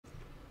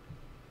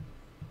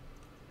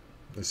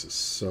This is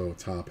so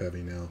top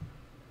heavy now.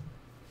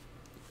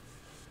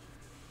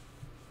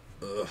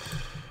 Ugh.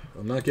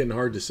 I'm not getting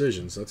hard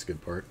decisions. That's a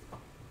good part.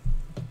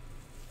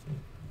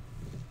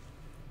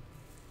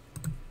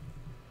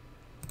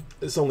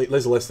 There's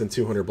less than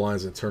 200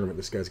 blinds in the tournament.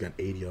 This guy's got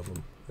 80 of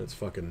them. That's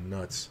fucking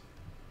nuts.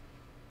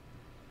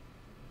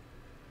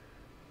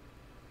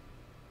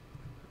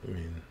 I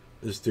mean,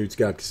 this dude's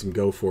got some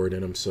go for it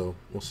in him, so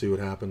we'll see what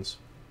happens.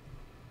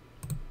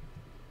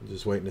 I'm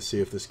just waiting to see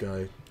if this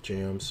guy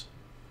jams.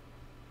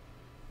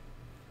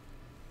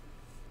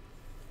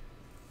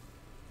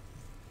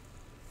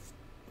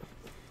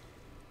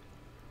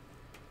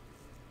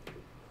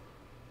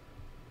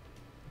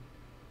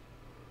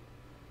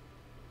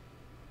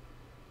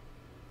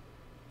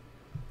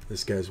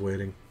 This guy's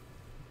waiting.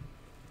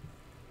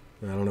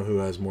 I don't know who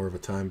has more of a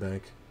time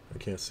bank. I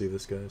can't see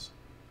this guy's.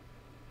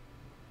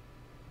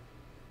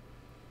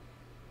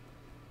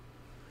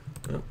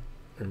 Oh,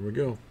 there we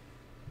go.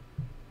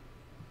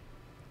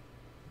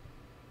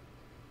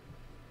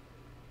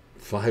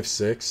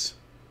 5-6.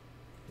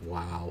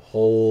 Wow.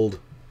 Hold.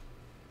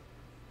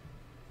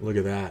 Look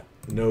at that.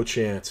 No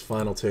chance.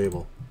 Final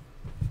table.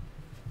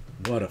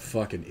 What a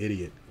fucking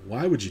idiot.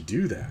 Why would you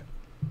do that?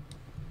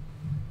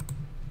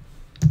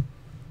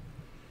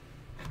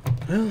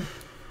 Well,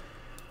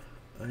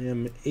 I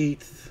am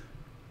 8th.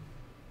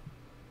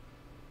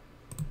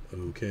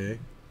 Okay.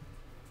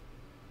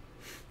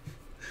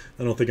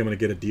 I don't think I'm going to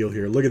get a deal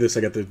here. Look at this.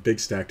 I got the big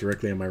stack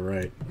directly on my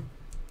right.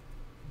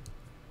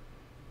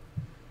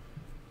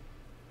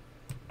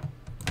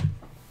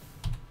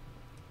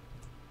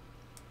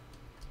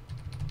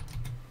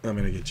 I'm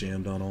going to get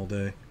jammed on all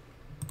day.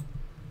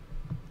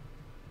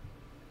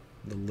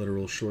 The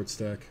literal short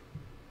stack.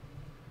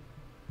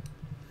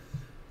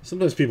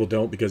 Sometimes people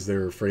don't because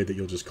they're afraid that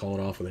you'll just call it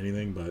off with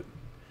anything, but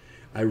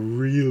I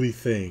really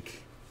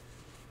think,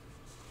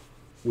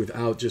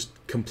 without just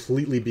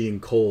completely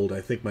being cold,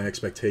 I think my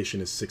expectation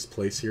is 6th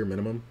place here,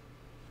 minimum.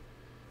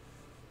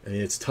 I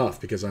mean, it's tough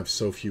because I have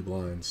so few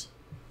blinds.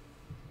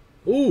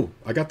 Ooh,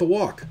 I got the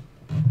walk.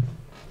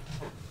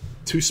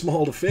 Too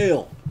small to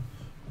fail.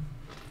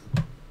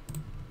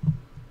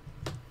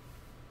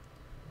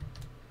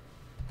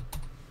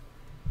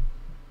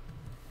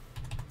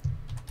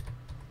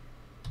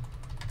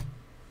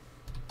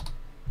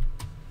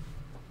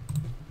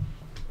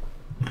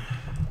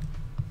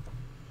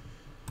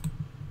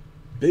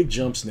 Big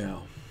jumps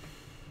now.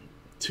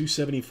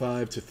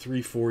 275 to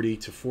 340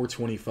 to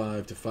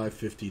 425 to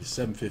 550 to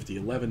 750,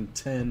 11,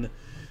 10,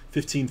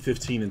 15,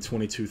 15, and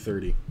 22,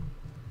 30.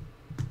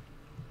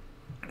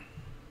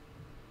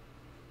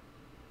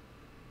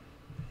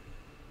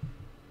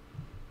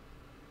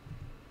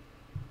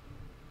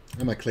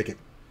 I might click it.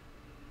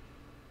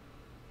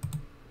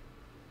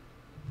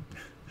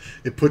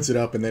 It puts it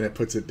up and then it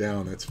puts it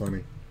down. That's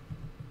funny.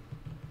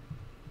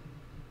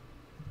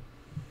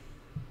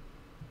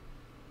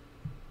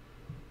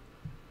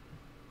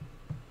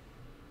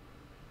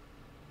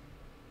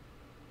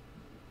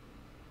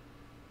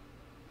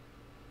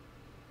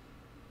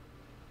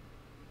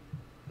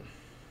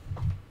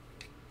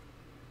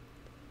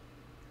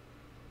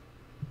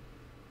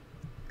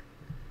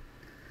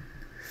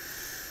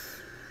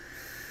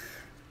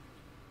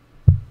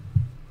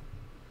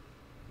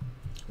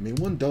 I mean,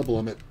 one double,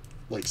 I'm at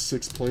like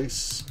 6th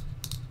place,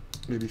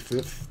 maybe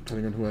 5th,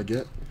 depending on who I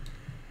get.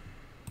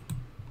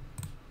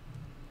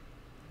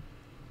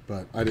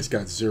 But I just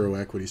got 0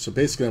 equity. So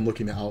basically I'm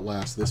looking to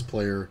outlast this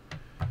player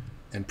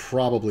and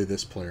probably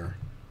this player.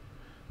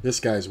 This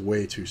guy's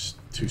way too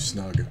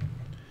snug.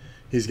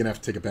 He's going to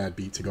have to take a bad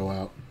beat to go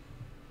out.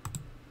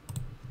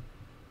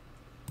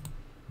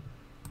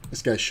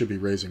 This guy should be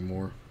raising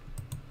more.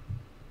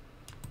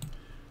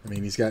 I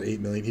mean, he's got 8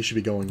 million. He should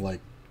be going like,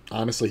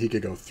 honestly, he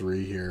could go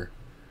 3 here.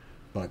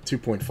 But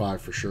 2.5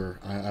 for sure.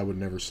 I would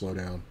never slow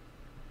down.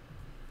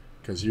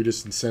 Because you're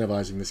just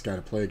incentivizing this guy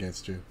to play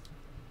against you.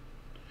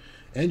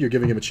 And you're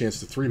giving him a chance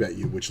to 3-bet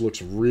you, which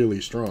looks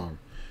really strong.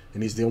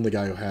 And he's the only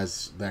guy who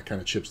has that kind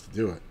of chips to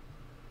do it.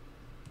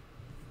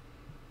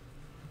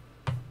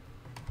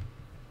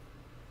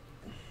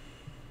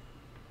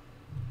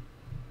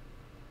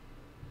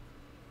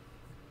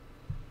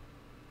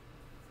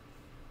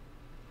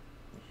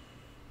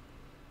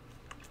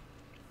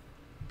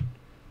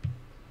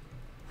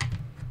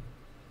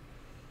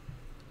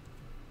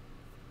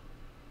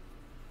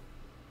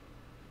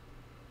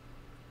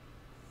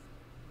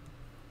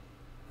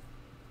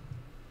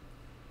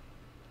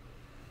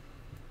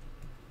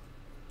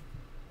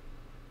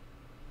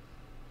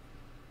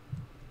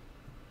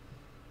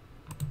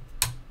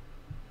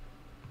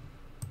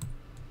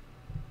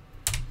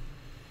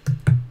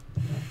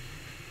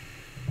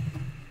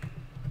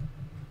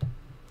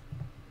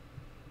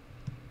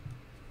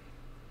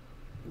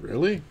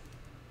 Really?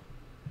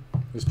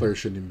 This player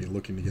shouldn't even be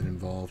looking to get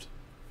involved.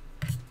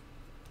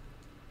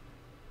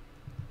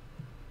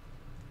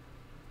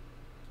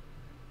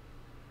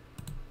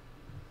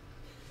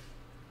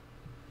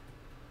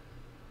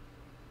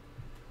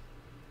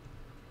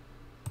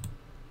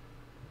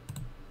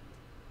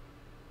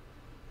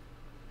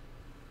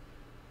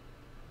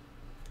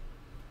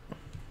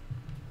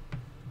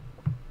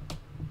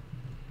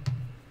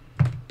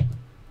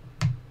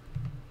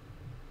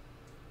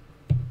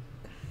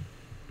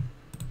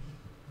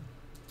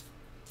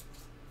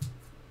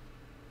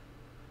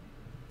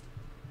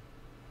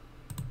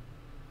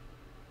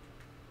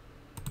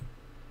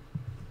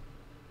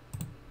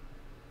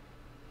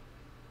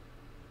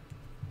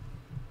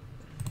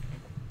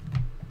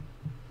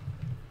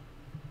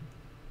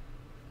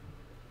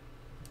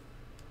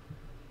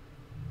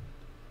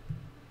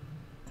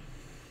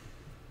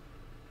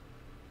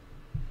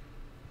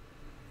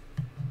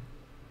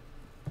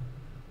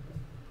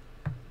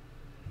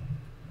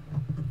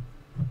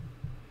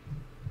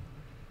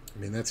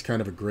 And that's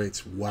kind of a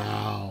great...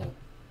 Wow.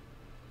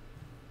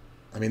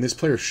 I mean, this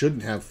player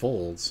shouldn't have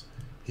folds.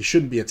 He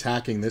shouldn't be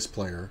attacking this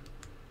player.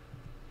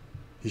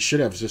 He should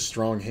have just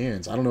strong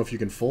hands. I don't know if you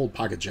can fold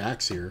pocket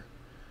jacks here.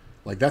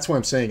 Like, that's why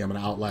I'm saying I'm going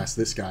to outlast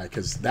this guy,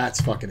 because that's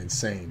fucking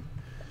insane.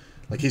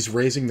 Like, he's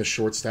raising the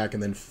short stack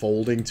and then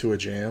folding to a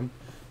jam.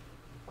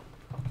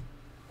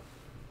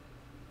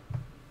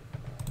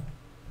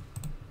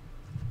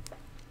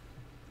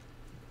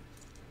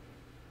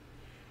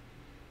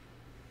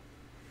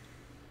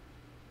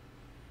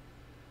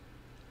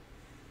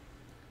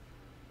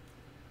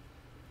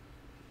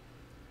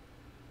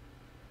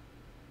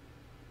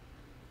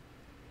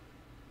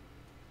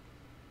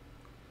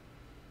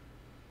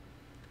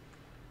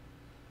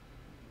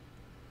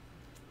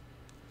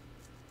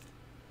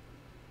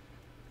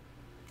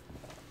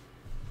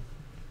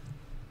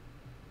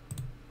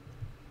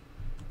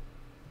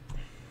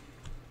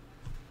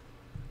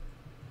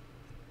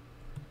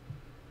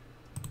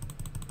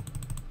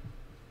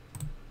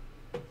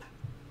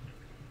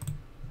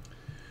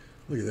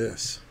 Look at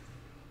this.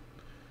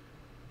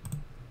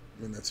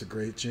 I mean, that's a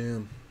great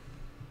jam.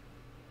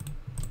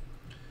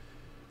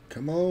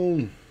 Come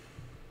on.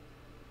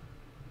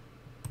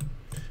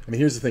 I mean,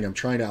 here's the thing. I'm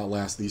trying to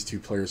outlast these two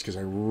players because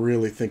I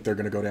really think they're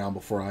going to go down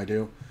before I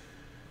do.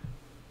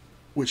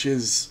 Which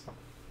is,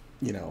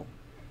 you know,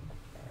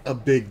 a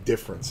big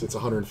difference. It's a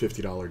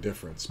 $150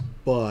 difference.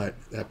 But,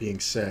 that being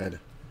said,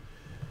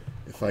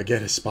 if I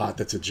get a spot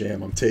that's a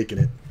jam, I'm taking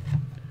it.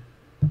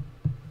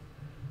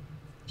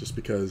 Just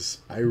because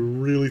I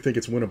really think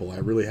it's winnable. I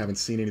really haven't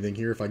seen anything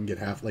here. If I can get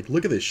half... Like,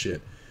 look at this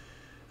shit.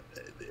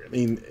 I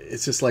mean,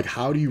 it's just like,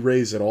 how do you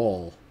raise it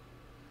all?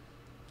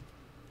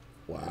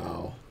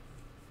 Wow.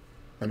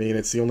 I mean,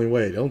 it's the only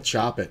way. Don't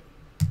chop it.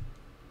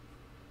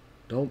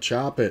 Don't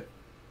chop it.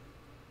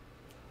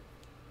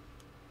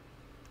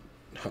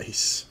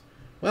 Nice.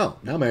 Well,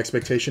 now my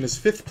expectation is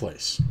 5th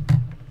place.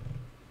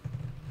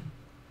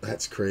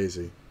 That's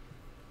crazy.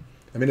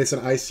 I mean, it's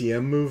an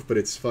ICM move, but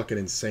it's fucking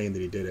insane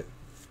that he did it.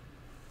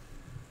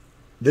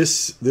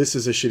 This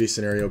is a shitty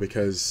scenario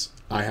because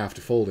I have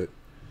to fold it.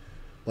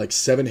 Like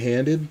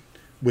 7-handed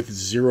with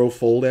 0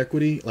 fold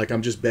equity, like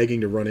I'm just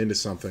begging to run into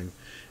something.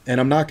 And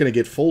I'm not going to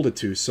get folded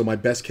to, so my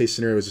best case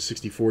scenario is a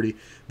 60-40.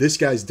 This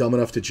guy's dumb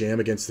enough to jam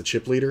against the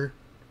chip leader.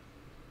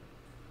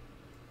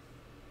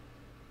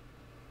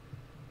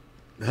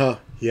 Huh,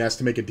 he has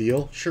to make a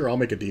deal? Sure, I'll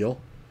make a deal.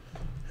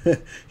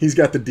 He's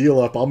got the deal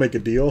up, I'll make a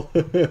deal.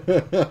 I'm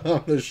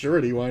the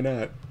surety, why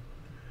not?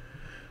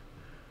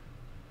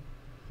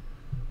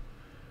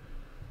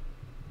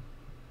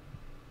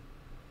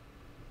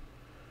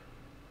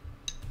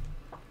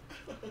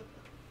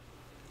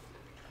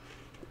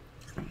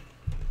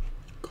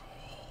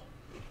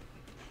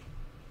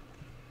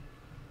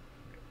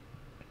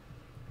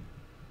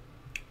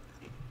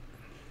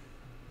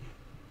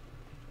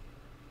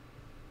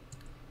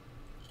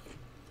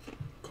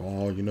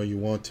 Call, you know you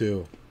want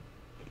to.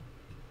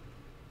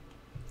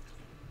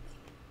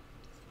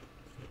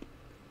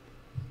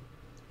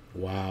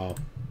 Wow.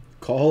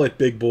 Call it,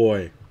 big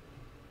boy.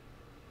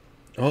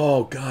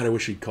 Oh, God, I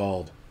wish he'd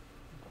called.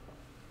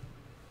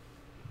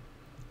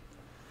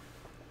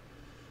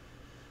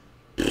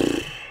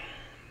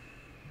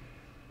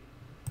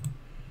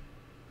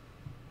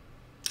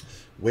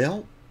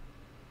 Well,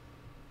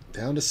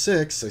 down to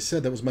 6. I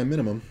said that was my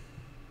minimum.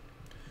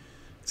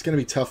 It's going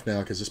to be tough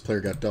now because this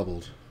player got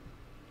doubled.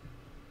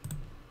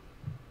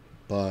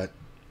 But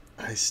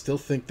I still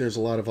think there's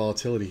a lot of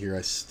volatility here.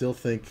 I still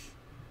think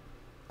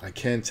I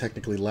can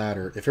technically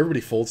ladder. If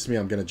everybody folds to me,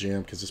 I'm going to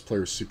jam because this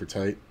player is super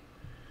tight.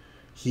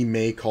 He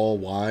may call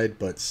wide,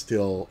 but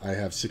still I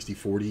have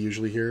 60-40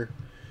 usually here.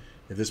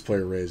 If this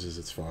player raises,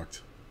 it's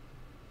fucked.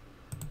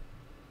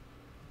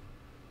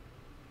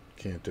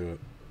 Can't do it.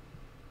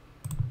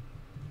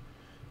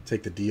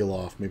 Take the deal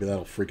off. Maybe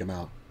that'll freak him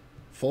out.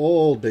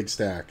 Fold, big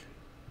stack.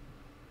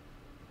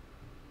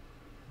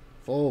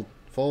 Fold,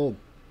 fold.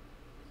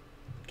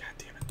 God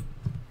damn it.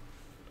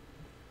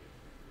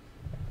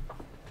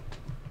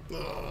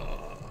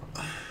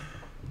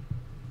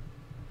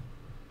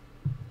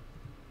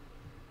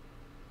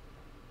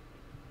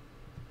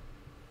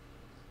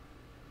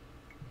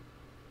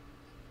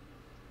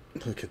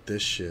 Look at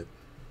this shit.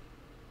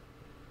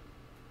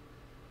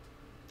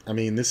 I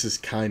mean, this is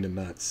kind of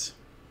nuts.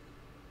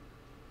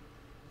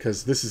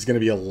 Because this is going to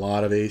be a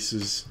lot of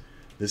aces.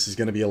 This is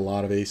going to be a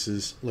lot of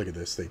aces. Look at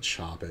this. They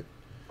chop it.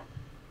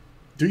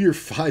 Do your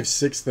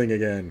 5-6 thing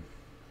again.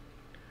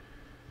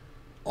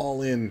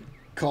 All in.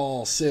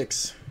 Call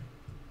 6.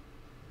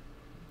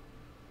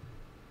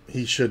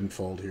 He shouldn't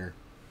fold here.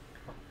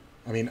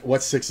 I mean,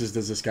 what 6s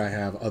does this guy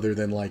have other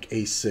than like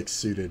ace-6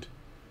 suited?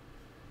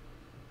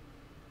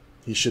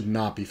 He should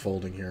not be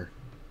folding here.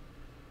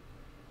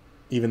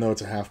 Even though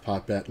it's a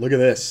half-pot bet. Look at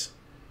this.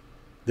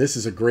 This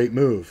is a great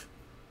move.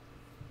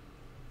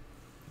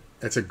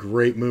 That's a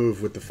great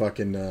move with the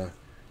fucking...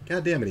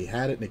 God damn it, he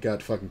had it and it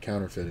got fucking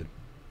counterfeited.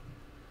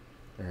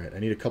 Alright, I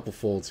need a couple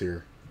folds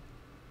here.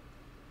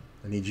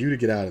 I need you to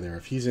get out of there.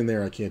 If he's in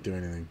there, I can't do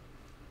anything.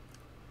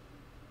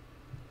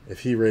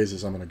 If he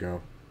raises, I'm going to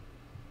go.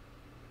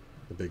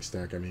 The big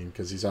stack, I mean,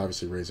 because he's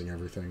obviously raising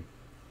everything.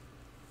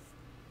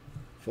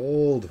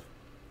 Fold.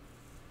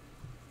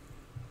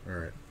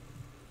 Alright.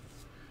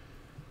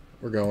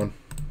 We're going.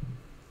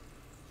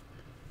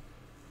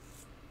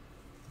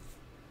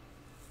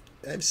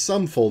 I have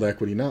some fold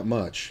equity, not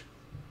much.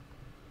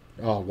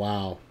 Oh,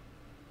 wow.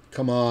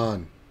 Come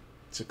on.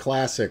 It's a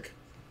classic.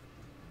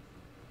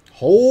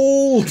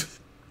 Hold!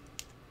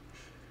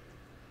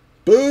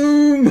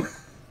 Boom!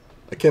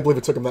 I can't believe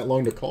it took him that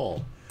long to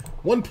call.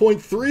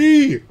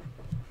 1.3!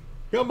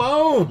 Come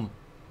on!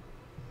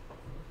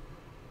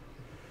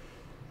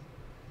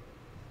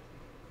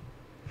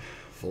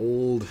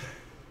 Fold.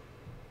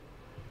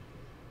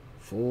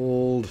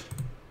 Fold.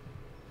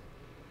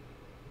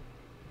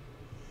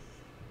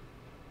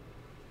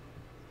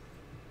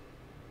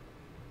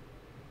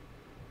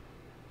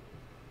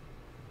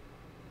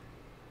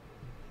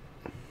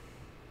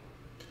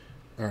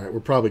 Alright, we're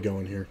probably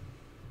going here.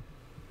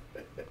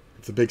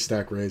 If the big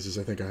stack raises,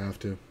 I think I have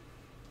to.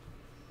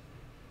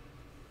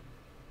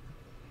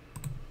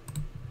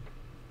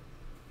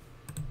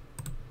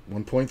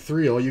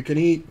 $1.3, all you can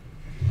eat.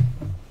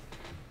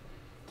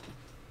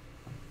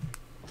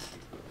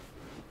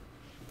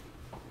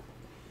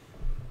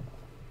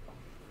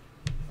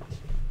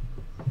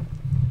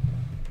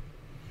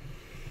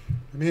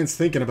 The man's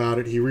thinking about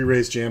it. He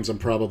re-raised jams. I'm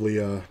probably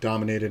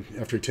dominated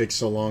after he takes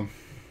so long.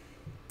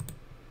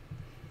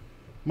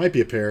 Might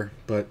be a pair,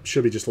 but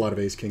should be just a lot of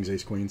ace kings,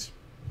 ace queens.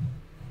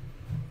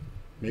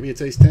 Maybe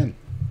it's ace 10.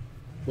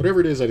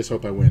 Whatever it is, I just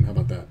hope I win. How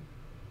about that?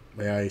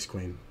 Yeah, ace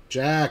queen.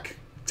 Jack.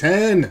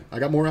 10. I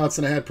got more outs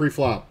than I had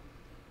pre-flop.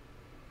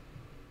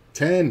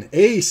 10.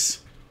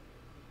 Ace.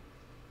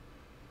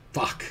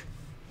 Fuck.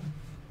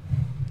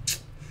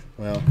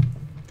 Well,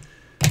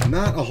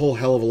 not a whole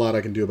hell of a lot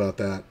I can do about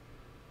that.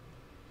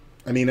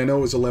 I mean, I know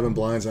it was 11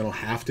 blinds. I don't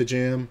have to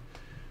jam.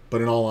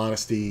 But in all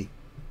honesty,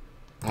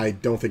 I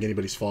don't think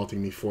anybody's faulting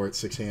me for it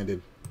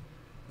six-handed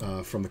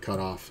from the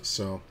cutoff.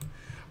 So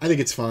I think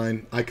it's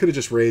fine. I could have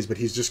just raised, but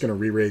he's just going to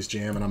re-raise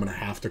jam, and I'm going to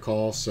have to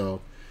call.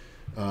 So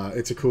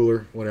it's a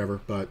cooler, whatever.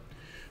 But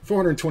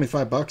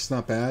 425 bucks,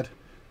 not bad.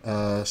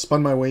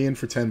 Spun my way in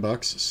for 10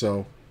 bucks,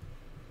 so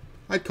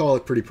I'd call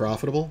it pretty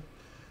profitable.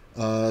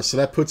 So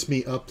that puts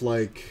me up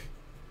like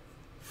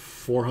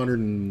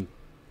 $395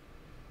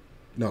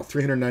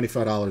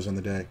 on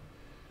the day.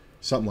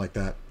 Something like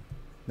that.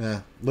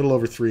 A little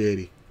over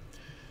 380.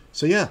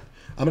 So yeah,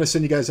 I'm going to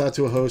send you guys out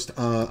to a host.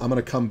 I'm going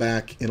to come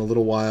back in a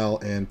little while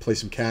and play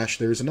some cash.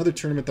 There's another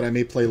tournament that I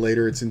may play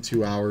later. It's in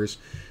 2 hours.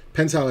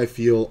 Depends how I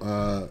feel.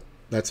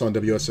 That's on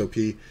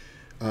WSOP.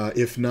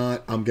 If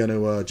not, I'm going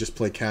to just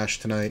play cash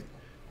tonight.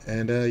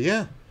 And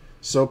yeah,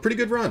 so pretty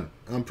good run.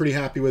 I'm pretty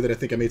happy with it. I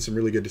think I made some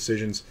really good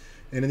decisions.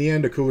 And in the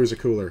end, a cooler's a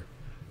cooler.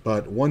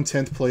 But 1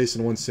 10th place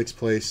and 1 6th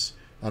place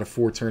out of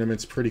 4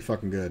 tournaments, pretty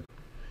fucking good.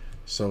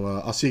 So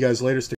I'll see you guys later.